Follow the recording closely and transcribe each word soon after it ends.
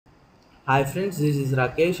Hi friends, this is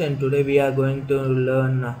Rakesh and today we are going to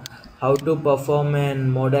learn how to perform a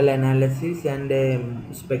modal analysis and a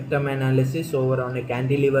spectrum analysis over on a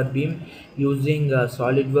cantilever beam using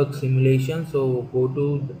SolidWorks simulation. So go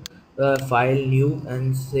to file new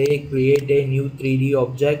and say create a new 3D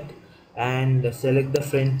object and select the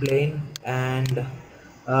front plane and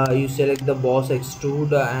you select the boss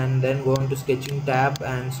extrude and then go into sketching tab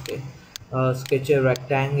and sketch a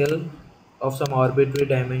rectangle of some arbitrary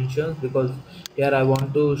dimensions because here I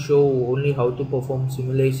want to show only how to perform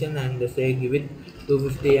simulation and say give it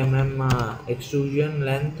 250 extrusion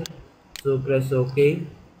length. So press OK.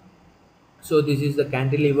 So this is the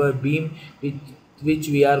cantilever beam which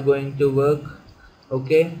we are going to work.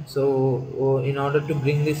 Okay, so in order to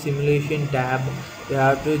bring this simulation tab you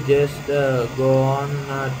have to just go on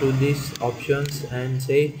to these options and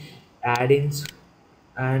say add-ins,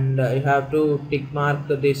 and you have to tick mark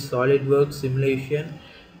this SolidWorks simulation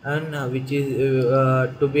and which is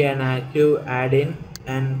to be an active add-in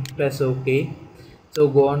and press OK. So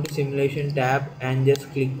go on to simulation tab and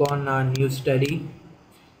just click on new study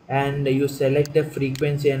and you select a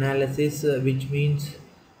frequency analysis, which means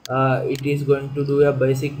it is going to do a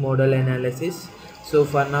basic model analysis. So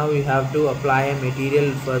for now you have to apply a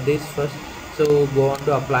material for this first. So go on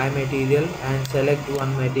to apply material and select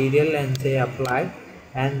one material and say apply,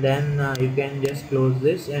 and then you can just close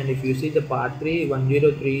this. And if you see the part 3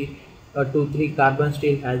 103 23 carbon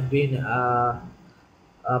steel has been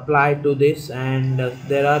apply to this, and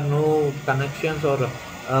there are no connections or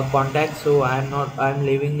contacts, so I'm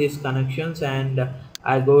leaving these connections, and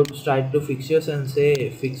I go straight to fixtures and say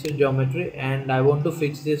fixture geometry, and I want to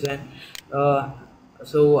fix this, and uh,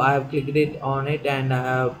 so I have clicked it on it and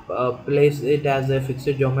I have placed it as a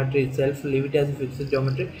fixture geometry itself, leave it as a fixture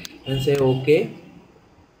geometry and say okay.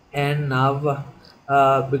 And now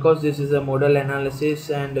because this is a modal analysis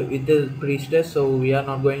and with the pre-stress, so we are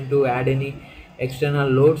not going to add any external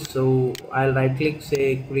loads, so I'll right click,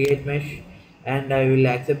 say create mesh, and I will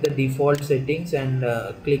accept the default settings and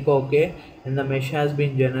click OK, and the mesh has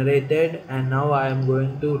been generated. And now I am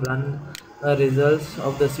going to run the results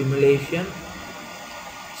of the simulation.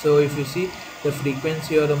 So if you see, the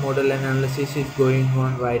frequency or the modal analysis is going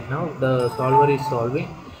on right now, the solver is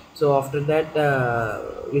solving. So after that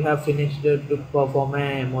we have finished to perform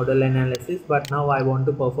a model analysis, but now I want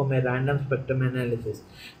to perform a random spectrum analysis.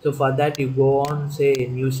 So for that you go on, say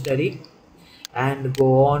new study, and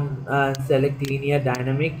go on select linear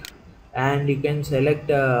dynamic, and you can select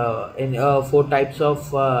in four types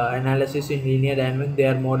of analysis in linear dynamic. They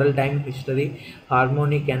are model time history,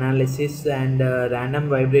 harmonic analysis, and random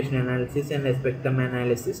vibration analysis, and a spectrum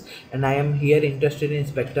analysis. And I am here interested in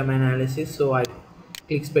spectrum analysis, so I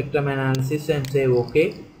click spectrum analysis and say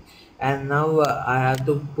okay. And now I have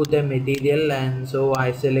to put a material, and so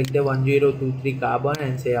I select the 1023 carbon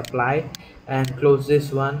and say apply and close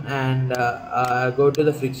this one, and go to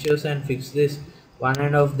the fixtures and fix this one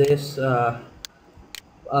end of this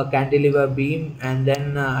cantilever beam, and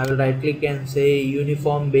then I will right click and say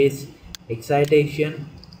uniform base excitation,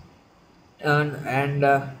 and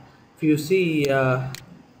if you see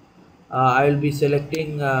I will be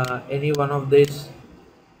selecting any one of this,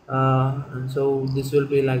 and so this will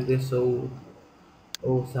be like this. So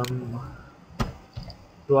some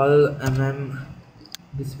 12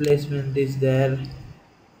 displacement is there.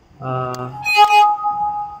 uh,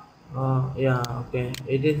 yeah, okay,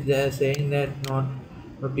 it is there saying that not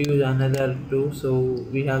use another two, so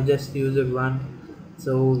we have just used one.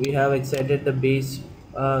 So we have excited the base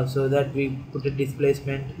so that we put a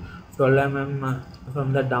displacement 12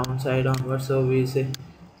 from the downside onward. So we say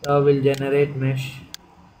will generate mesh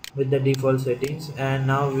with the default settings, and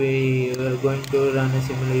now we are going to run a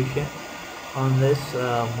simulation on this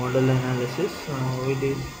model analysis. It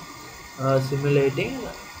is simulating.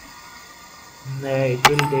 It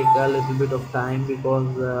will take a little bit of time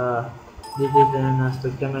because this is an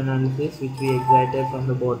spectrum analysis which we excited from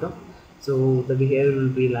the bottom, so the behavior will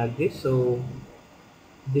be like this. So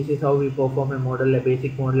this is how we perform a model, a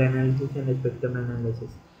basic model analysis and a spectrum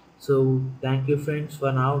analysis. So thank you friends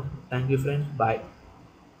for now. Thank you friends, bye.